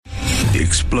the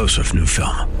explosive new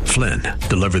film, Flynn,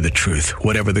 deliver the truth,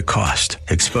 whatever the cost.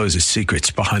 Exposes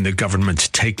secrets behind the government's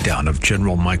takedown of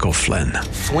General Michael Flynn.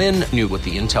 Flynn knew what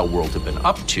the intel world had been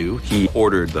up to. He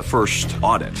ordered the first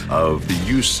audit of the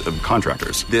use of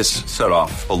contractors. This set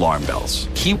off alarm bells.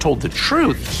 He told the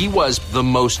truth. He was the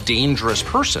most dangerous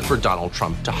person for Donald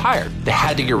Trump to hire. They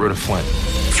had to get rid of Flynn.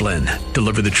 Flynn,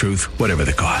 deliver the truth, whatever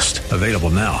the cost. Available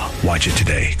now. Watch it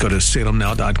today. Go to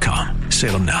salemnow.com.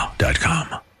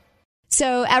 salemnow.com.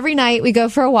 So every night we go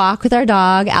for a walk with our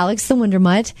dog, Alex the Wonder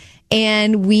Mutt,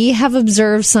 and we have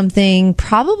observed something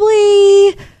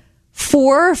probably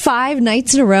 4 or 5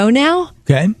 nights in a row now.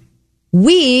 Okay.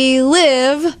 We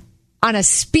live on a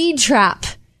speed trap.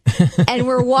 And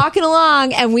we're walking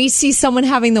along and we see someone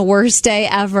having the worst day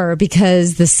ever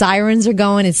because the sirens are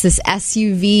going. It's this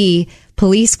SUV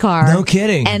police car. No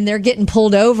kidding. And they're getting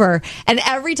pulled over. And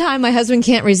every time my husband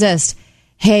can't resist.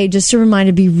 Hey, just a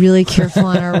reminder, be really careful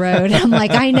on our road. I'm like,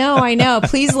 I know.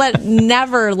 Please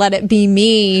never let it be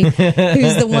me who's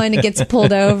the one that gets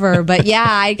pulled over. But yeah,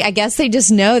 I guess they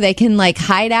just know they can like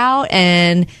hide out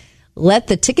and let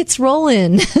the tickets roll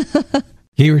in.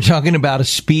 You were talking about a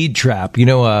speed trap. You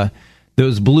know,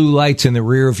 those blue lights in the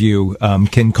rear view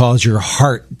can cause your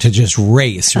heart to just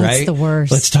race, right? That's the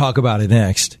worst. Let's talk about it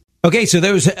next. Okay, so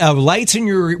those lights in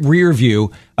your rear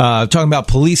view, talking about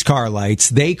police car lights,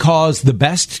 they cause the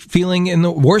worst feeling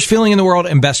in the world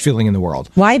and best feeling in the world.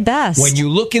 Why best? When you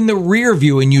look in the rear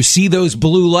view and you see those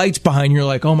blue lights behind you, you're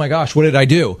like, oh my gosh, what did I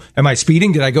do? Am I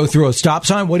speeding? Did I go through a stop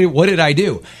sign? What did I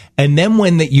do? And then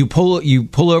when you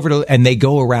pull over and they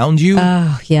go around you,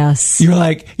 oh yes, you're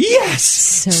like, yes,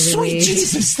 so sweet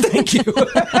Jesus, thank you.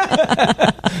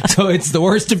 So it's the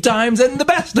worst of times and the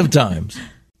best of times.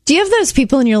 Do you have those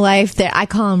people in your life that I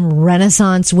call them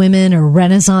Renaissance women or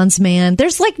Renaissance man?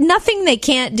 There's like nothing they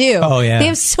can't do. Oh, yeah. They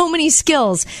have so many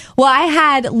skills. Well, I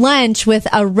had lunch with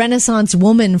a Renaissance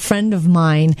woman friend of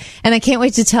mine, and I can't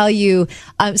wait to tell you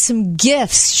some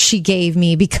gifts she gave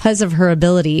me because of her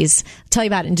abilities. I'll tell you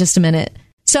about it in just a minute.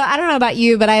 So I don't know about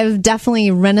you, but I have definitely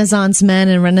Renaissance men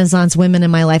and Renaissance women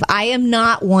in my life. I am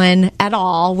not one at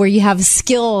all where you have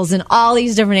skills in all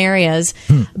these different areas.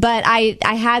 But I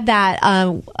had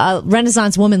that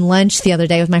Renaissance woman lunch the other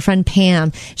day with my friend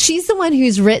Pam. She's the one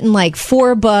who's written like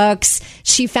 4 books.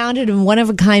 She founded a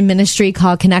one-of-a-kind ministry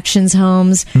called Connections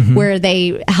Homes, where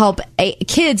they help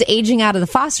kids aging out of the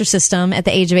foster system at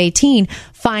the age of 18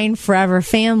 find forever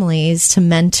families to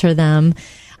mentor them.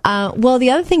 Well, the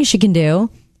other thing she can do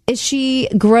is she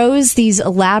grows these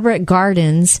elaborate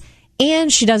gardens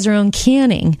and she does her own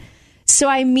canning. So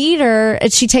I meet her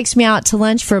and she takes me out to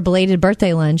lunch for a belated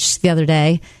birthday lunch the other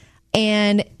day.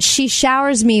 And she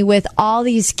showers me with all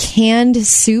these canned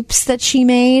soups that she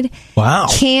made. Wow.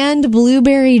 Canned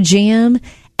blueberry jam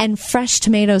and fresh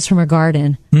tomatoes from her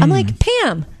garden. I'm like,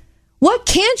 Pam, what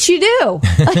can't you do?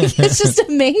 Like, it's just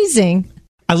amazing.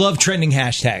 I love trending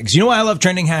hashtags. You know why I love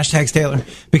trending hashtags, Taylor?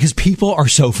 Because people are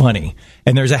so funny.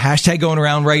 And there's a hashtag going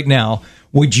around right now.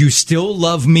 Would you still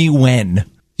love me when?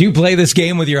 Do you play this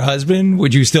game with your husband?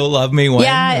 Would you still love me when?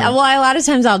 Yeah, well, a lot of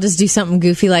times I'll just do something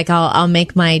goofy, like I'll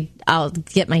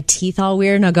get my teeth all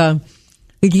weird, and I'll go,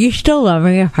 would you still love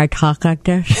me if I talk like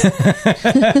this?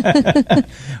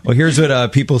 Well, here's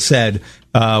what people said.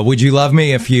 Would you love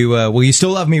me if you, will you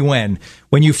still love me when?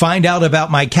 When you find out about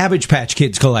my Cabbage Patch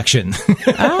Kids collection.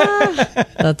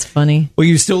 That's funny. Will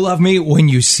you still love me when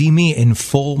you see me in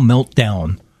full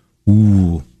meltdown?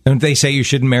 Ooh. Don't they say you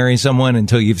shouldn't marry someone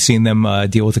until you've seen them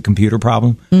deal with a computer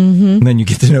problem? Mm-hmm. And then you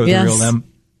get to know the real them.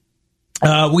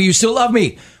 Will you still love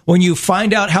me when you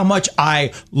find out how much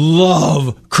I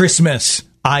love Christmas,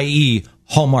 i.e.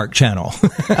 Hallmark Channel?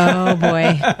 Oh,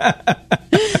 boy.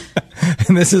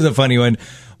 And this is a funny one.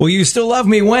 Will you still love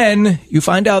me when you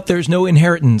find out there's no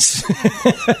inheritance?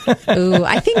 Ooh,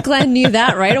 I think Glenn knew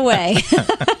that right away.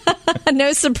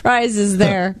 No surprises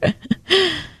there.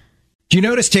 Do you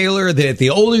notice, Taylor, that the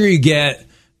older you get,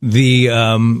 the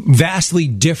vastly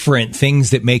different things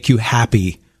that make you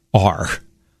happy are?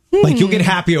 Like, you'll get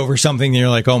happy over something and you're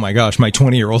like, oh my gosh, my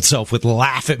 20-year-old self would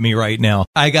laugh at me right now.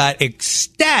 I got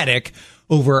ecstatic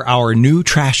over our new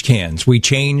trash cans. We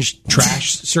changed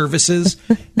trash services,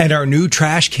 and our new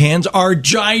trash cans are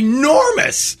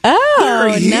ginormous.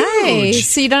 Oh, nice.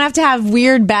 So you don't have to have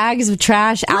weird bags of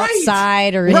trash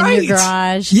outside or in your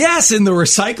garage. Yes, and the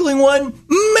recycling one,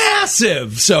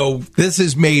 massive. So this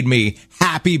has made me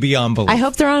happy beyond belief. I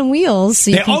hope they're on wheels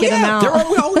so you can get them out. They're on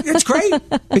wheels. It's great.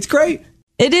 It's great.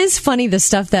 It is funny, the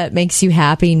stuff that makes you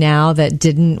happy now that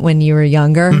didn't when you were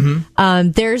younger. Mm-hmm.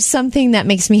 There's something that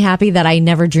makes me happy that I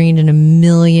never dreamed in a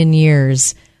million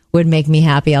years would make me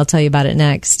happy. I'll tell you about it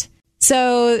next.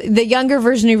 So the younger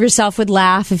version of yourself would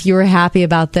laugh if you were happy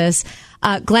about this.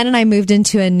 Glenn and I moved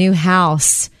into a new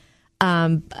house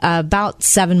about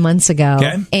 7 months ago.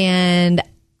 Okay. And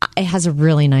it has a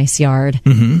really nice yard.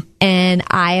 And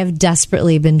I have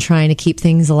desperately been trying to keep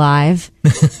things alive.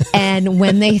 And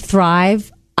when they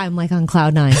thrive, I'm like on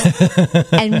cloud 9.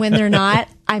 And when they're not,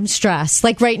 I'm stressed.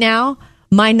 Like right now,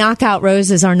 my knockout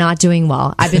roses are not doing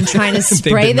well. I've been trying to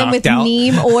spray them with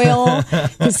neem oil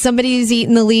because somebody's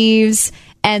eaten the leaves.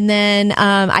 And then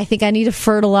I think I need to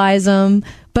fertilize them.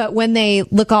 But when they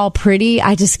look all pretty,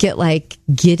 I just get like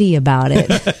giddy about it.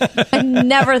 I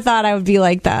never thought I would be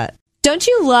like that. Don't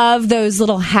you love those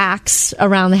little hacks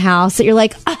around the house that you're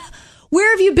like,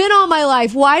 where have you been all my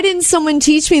life? Why didn't someone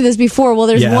teach me this before? Well,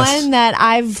 there's one that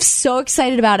I'm so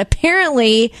excited about.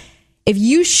 Apparently, if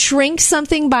you shrink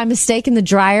something by mistake in the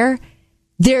dryer,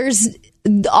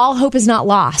 all hope is not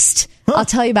lost. I'll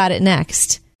tell you about it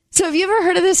next. So have you ever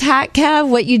heard of this hack, Kev?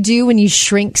 What you do when you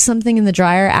shrink something in the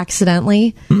dryer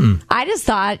accidentally? I just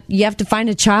thought you have to find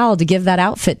a child to give that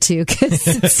outfit to because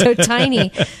it's so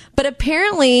tiny. But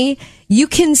apparently you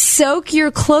can soak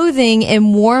your clothing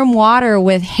in warm water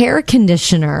with hair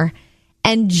conditioner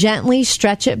and gently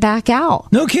stretch it back out.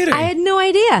 No kidding. I had no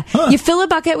idea. You fill a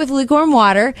bucket with lukewarm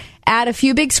water, add a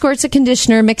few big squirts of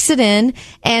conditioner, mix it in,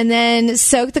 and then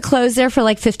soak the clothes there for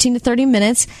like 15 to 30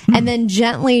 minutes, and then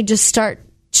gently just start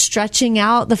stretching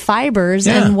out the fibers,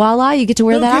 and voila, you get to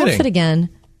wear that outfit again.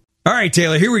 All right,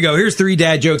 Taylor, here we go. Here's 3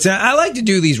 dad jokes. I like to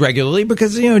do these regularly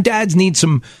because, dads need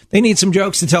some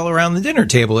jokes to tell around the dinner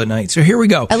table at night. So here we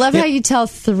go. I love how you tell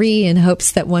 3 in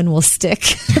hopes that one will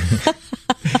stick.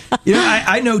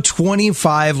 I know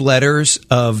 25 letters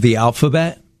of the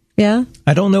alphabet. Yeah.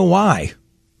 I don't know why.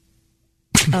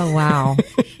 Oh, wow.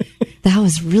 That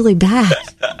was really bad.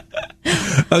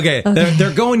 Okay.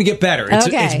 They're going to get better. It's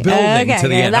building to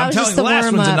the end. That I'm was telling you, just the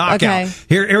last one's a knockout. Okay.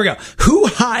 Here we go. Who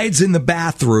hides in the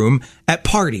bathroom at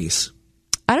parties?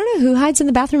 I don't know who hides in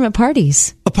the bathroom at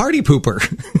parties. A party pooper.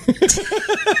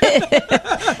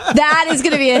 That is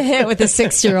going to be a hit with the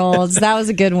 6-year-olds. That was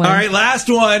a good one. All right, last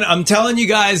one. I'm telling you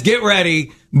guys, get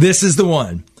ready. This is the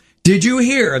one. Did you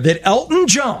hear that Elton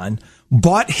John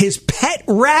bought his pet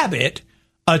rabbit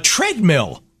a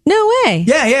treadmill? No way.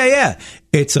 Yeah.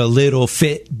 It's a little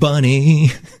fit bunny.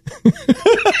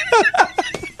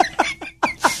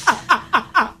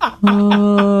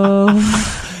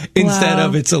 Instead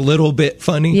of it's a little bit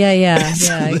funny. Yeah.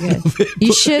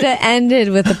 You should have ended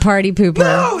with the party pooper.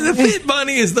 No, the fit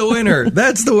bunny is the winner.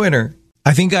 That's the winner.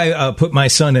 I think I put my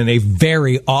son in a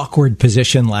very awkward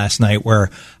position last night where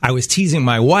I was teasing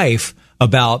my wife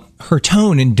about her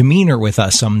tone and demeanor with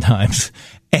us sometimes.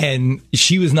 And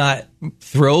she was not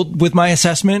thrilled with my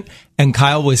assessment. And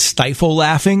Kyle was stifle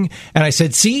laughing. And I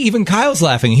said, see, even Kyle's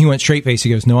laughing. And he went straight face.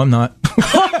 He goes, no, I'm not.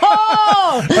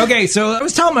 Okay, so I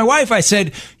was telling my wife, I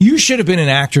said, you should have been an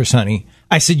actress, honey.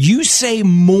 I said, you say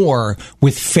more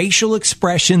with facial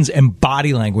expressions and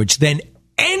body language than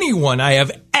anyone I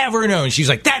have ever known. She's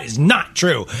like, that is not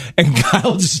true. And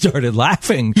Kyle just started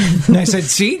laughing. And I said,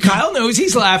 see, Kyle knows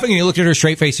he's laughing. And he looked at her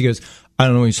straight face. He goes, I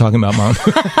don't know what he's talking about, Mom.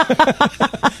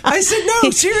 I said,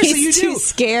 no, seriously, he's you do. Too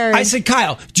scared. I said,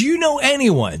 Kyle, do you know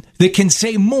anyone that can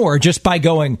say more just by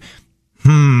going,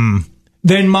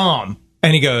 than Mom?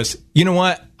 And he goes, you know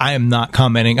what? I am not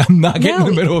commenting. I'm not getting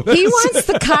in the middle of this. He wants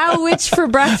the Kyle Witch for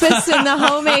breakfast and the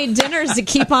homemade dinners to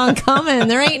keep on coming.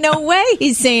 There ain't no way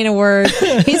he's saying a word.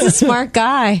 He's a smart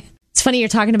guy. It's funny you're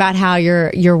talking about how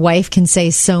your wife can say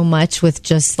so much with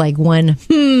just like one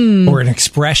or an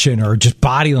expression or just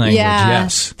body language. Yeah.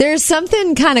 Yes. There's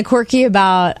something kind of quirky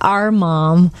about our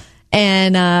mom,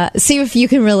 and see if you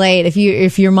can relate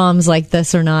if your mom's like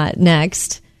this or not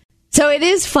next. So it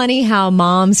is funny how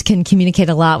moms can communicate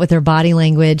a lot with their body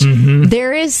language.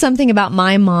 There is something about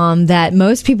my mom that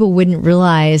most people wouldn't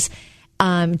realize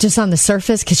just on the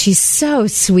surface because she's so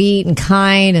sweet and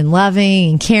kind and loving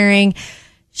and caring.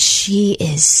 She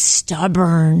is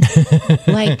stubborn,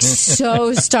 like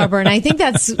so stubborn. I think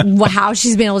that's how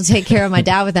she's been able to take care of my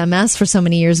dad with MS for so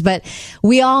many years. But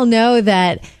we all know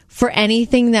that for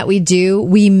anything that we do,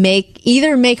 we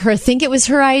either make her think it was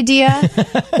her idea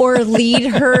or lead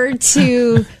her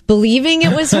to believing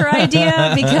it was her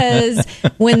idea, because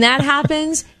when that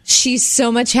happens, she's so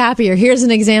much happier. Here's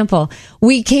an example.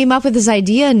 We came up with this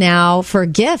idea now for a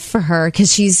gift for her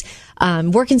because she's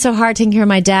working so hard taking care of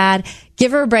my dad.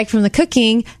 Give her a break from the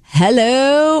cooking.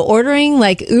 Hello, ordering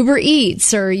like Uber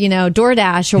Eats or,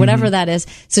 DoorDash or whatever that is,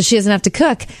 so she doesn't have to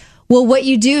cook. Well, what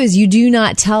you do is you do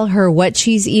not tell her what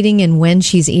she's eating and when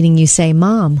she's eating. You say,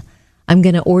 Mom, I'm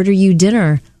going to order you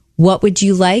dinner. what would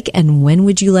you like and when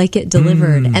would you like it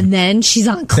delivered? And then she's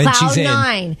on cloud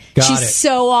nine. She's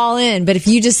so all in. But if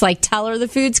you just like tell her the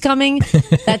food's coming,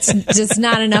 that's just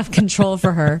not enough control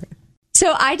for her.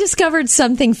 So I discovered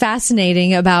something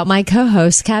fascinating about my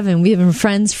co-host, Kevin. We've been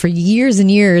friends for years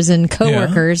and years and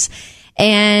coworkers. Yeah.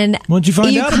 And what'd you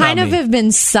find out kind about of me? have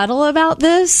been subtle about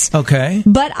this. Okay.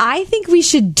 But I think we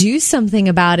should do something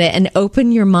about it and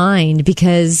open your mind,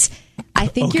 because I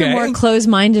think you're more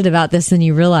closed-minded about this than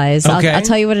you realize. Okay. I'll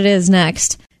tell you what it is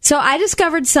next. So I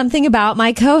discovered something about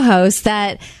my co-host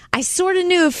that I sort of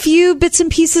knew a few bits and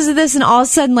pieces of this, and all of a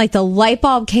sudden, like, the light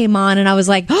bulb came on, and I was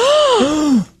like,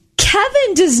 oh,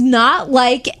 Kevin does not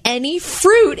like any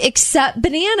fruit except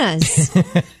bananas.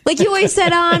 Like, you always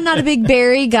said, oh, I'm not a big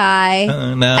berry guy.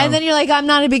 No. And then you're like, I'm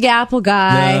not a big apple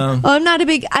guy. No.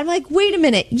 Oh, I'm like, wait a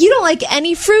minute. You don't like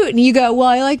any fruit. And you go, well,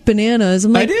 I like bananas.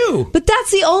 I'm like, I do. But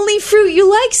that's the only fruit you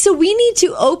like. So we need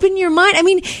to open your mind. I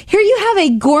mean, here you have a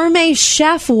gourmet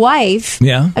chef wife.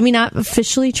 Yeah. I mean, not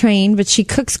officially trained, but she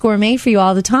cooks gourmet for you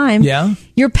all the time. Yeah.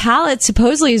 Your palate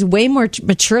supposedly is way more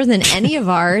mature than any of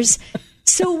ours.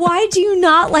 So why do you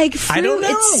not like fruit? I don't know.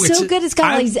 It's so good. It's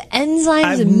got all these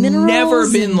enzymes and minerals. I've never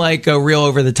been like a real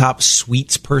over-the-top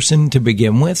sweets person to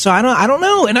begin with, so I don't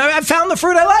know. And I found the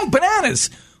fruit I like,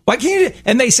 bananas. Why can't you?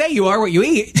 And they say you are what you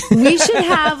eat. We should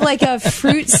have like a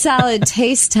fruit salad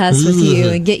taste test with you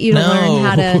and get you to learn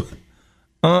how to.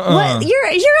 What? You're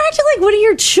acting like one of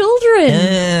your children.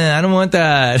 I don't want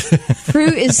that.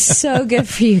 Fruit is so good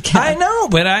for you, Kat. I know,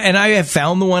 but I have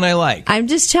found the one I like. I'm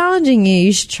just challenging you.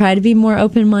 You should try to be more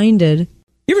open-minded.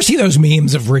 You ever see those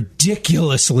memes of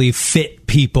ridiculously fit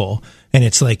people? And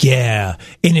it's like, yeah,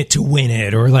 in it to win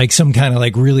it, or like some kind of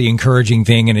like really encouraging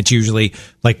thing. And it's usually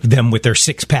like them with their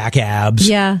 6-pack abs.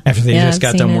 Yeah. After they just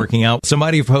got done it. working out.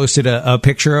 Somebody posted a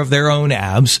picture of their own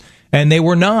abs, and they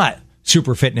were not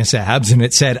super fitness abs. And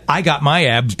it said, I got my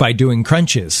abs by doing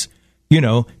crunches. You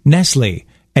know, Nestle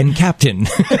and Captain.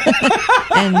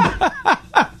 And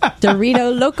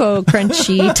Dorito Loco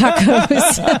Crunchy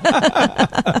tacos.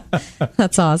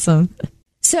 That's awesome.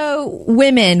 So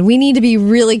women, we need to be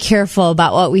really careful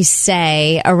about what we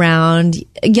say around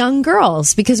young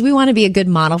girls, because we want to be a good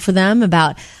model for them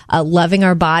about loving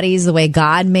our bodies the way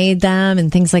God made them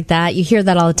and things like that. You hear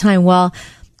that all the time. Well,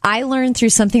 I learned through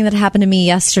something that happened to me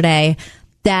yesterday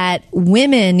that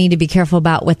women need to be careful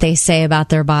about what they say about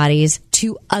their bodies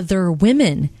to other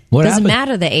women. What Doesn't happened?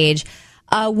 matter the age.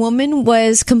 A woman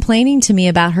was complaining to me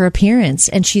about her appearance,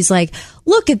 and she's like,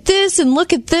 look at this and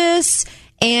look at this.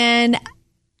 And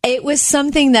it was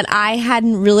something that I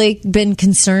hadn't really been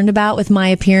concerned about with my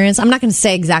appearance. I'm not going to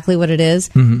say exactly what it is,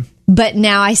 but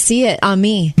now I see it on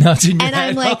me. And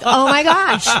I'm like, oh my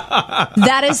gosh,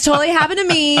 that has totally happened to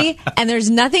me, and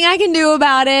there's nothing I can do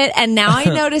about it. And now I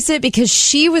notice it because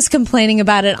she was complaining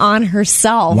about it on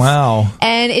herself. Wow.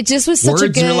 And it just was such Words a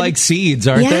good... are like seeds,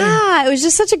 aren't they? Yeah, it was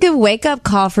just such a good wake-up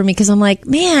call for me, because I'm like,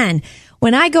 man...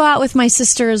 When I go out with my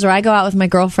sisters or I go out with my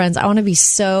girlfriends, I want to be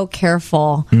so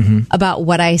careful about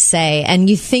what I say. And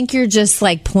you think you're just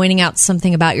like pointing out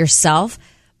something about yourself,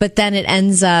 but then it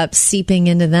ends up seeping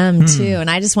into them too. And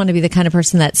I just want to be the kind of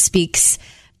person that speaks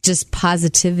just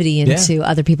positivity into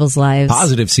other people's lives.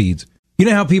 Positive seeds. You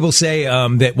know how people say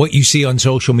that what you see on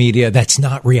social media, that's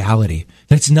not reality.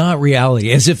 That's not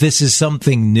reality. As if this is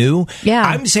something new. Yeah.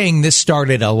 I'm saying this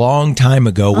started a long time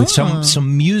ago with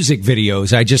some music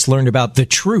videos. I just learned about the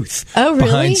truth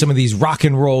behind some of these rock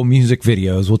and roll music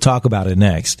videos. We'll talk about it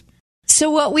next.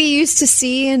 So what we used to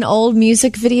see in old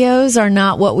music videos are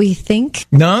not what we think?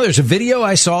 No, there's a video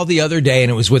I saw the other day,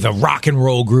 and it was with a rock and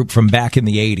roll group from back in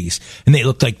the 80s. And they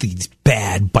looked like these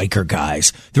bad biker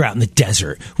guys. They're out in the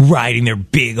desert riding their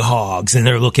big hogs, and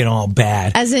they're looking all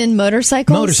bad. As in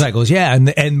motorcycles? Motorcycles, yeah.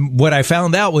 And what I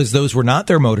found out was those were not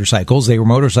their motorcycles. They were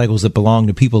motorcycles that belonged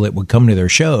to people that would come to their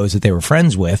shows that they were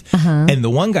friends with. And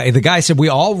the guy said, we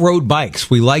all rode bikes.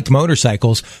 We liked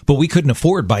motorcycles, but we couldn't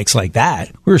afford bikes like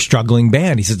that. We were a struggling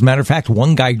band. He says, as a matter of fact,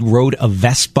 one guy rode a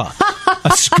Vespa, a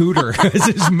scooter, as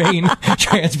his main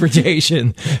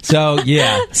transportation. So,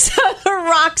 yeah. So the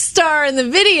rock star in the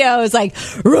video is like,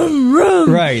 room, room.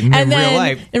 Right. And then real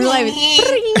life. In real life,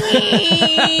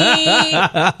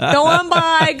 go on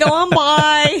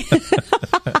by.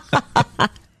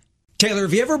 Taylor,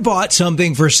 have you ever bought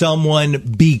something for someone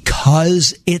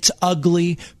because it's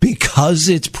ugly, because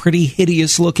it's pretty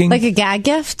hideous looking? Like a gag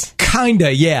gift?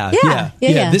 Kinda, yeah.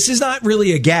 This is not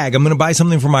really a gag. I'm going to buy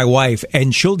something for my wife,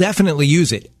 and she'll definitely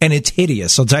use it, and it's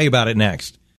hideous. I'll tell you about it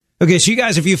next. Okay, so you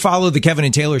guys, if you follow the Kevin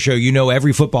and Taylor show, you know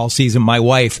every football season my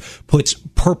wife puts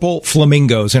purple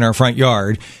flamingos in our front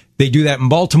yard. They do that in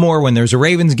Baltimore when there's a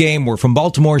Ravens game. We're from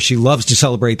Baltimore. She loves to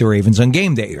celebrate the Ravens on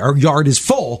game day. Our yard is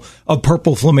full of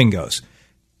purple flamingos.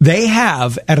 They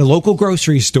have, at a local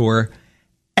grocery store,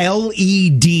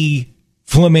 LED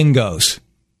flamingos.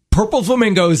 Purple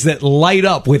flamingos that light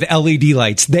up with LED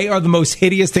lights. They are the most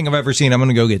hideous thing I've ever seen. I'm going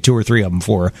to go get 2 or 3 of them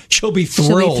for her. She'll be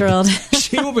thrilled.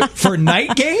 She'll be, for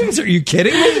night games? Are you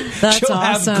kidding me? She'll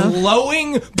awesome. Have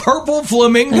glowing purple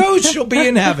flamingos. She'll be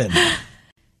in heaven.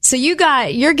 So you're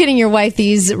getting your wife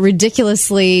these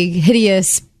ridiculously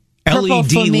hideous purple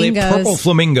LED lit purple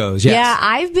flamingos. Yes. Yeah,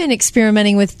 I've been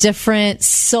experimenting with different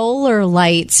solar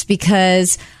lights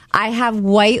because I have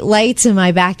white lights in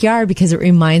my backyard because it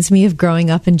reminds me of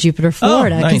growing up in Jupiter,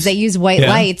 Florida, because they use white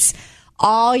lights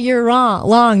all year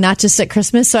long, not just at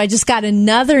Christmas. So I just got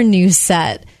another new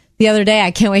set the other day.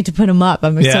 I can't wait to put them up.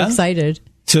 I'm so excited.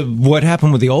 So what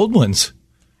happened with the old ones?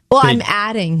 Well, I'm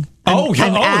adding. I'm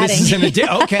adding. This is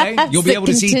okay. You'll be able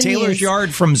to see Taylor's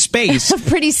yard from space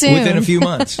pretty soon, within a few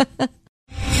months.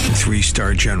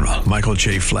 3-star General Michael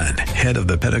J. Flynn, head of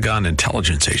the Pentagon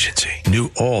Intelligence Agency, knew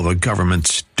all the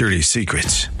government's dirty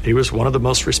secrets. He was one of the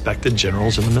most respected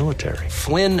generals in the military.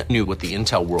 Flynn knew what the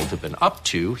intel world had been up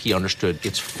to. He understood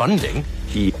its funding.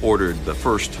 He ordered the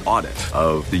first audit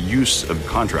of the use of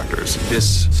contractors.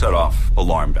 This set off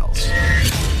alarm bells.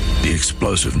 The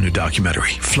explosive new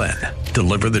documentary, Flynn,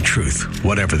 Deliver the Truth,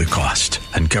 Whatever the Cost,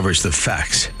 uncovers the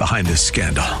facts behind this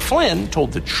scandal. Flynn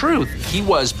told the truth. He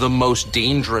was the most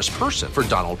dangerous person for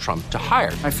Donald Trump to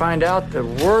hire. I find out the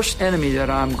worst enemy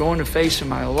that I'm going to face in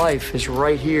my life is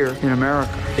right here in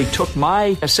America. They took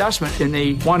my assessment and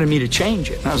they wanted me to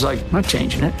change it. And I was like, I'm not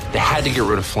changing it. They had to get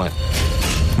rid of Flynn.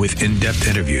 With in-depth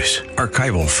interviews,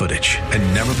 archival footage,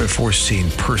 and never-before-seen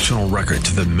personal records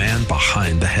of the man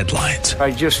behind the headlines.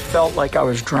 I just felt like I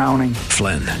was drowning.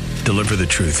 Flynn, Deliver the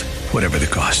Truth, Whatever the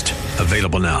Cost.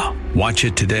 Available now. Watch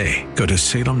it today. Go to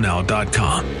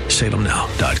salemnow.com.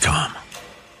 salemnow.com.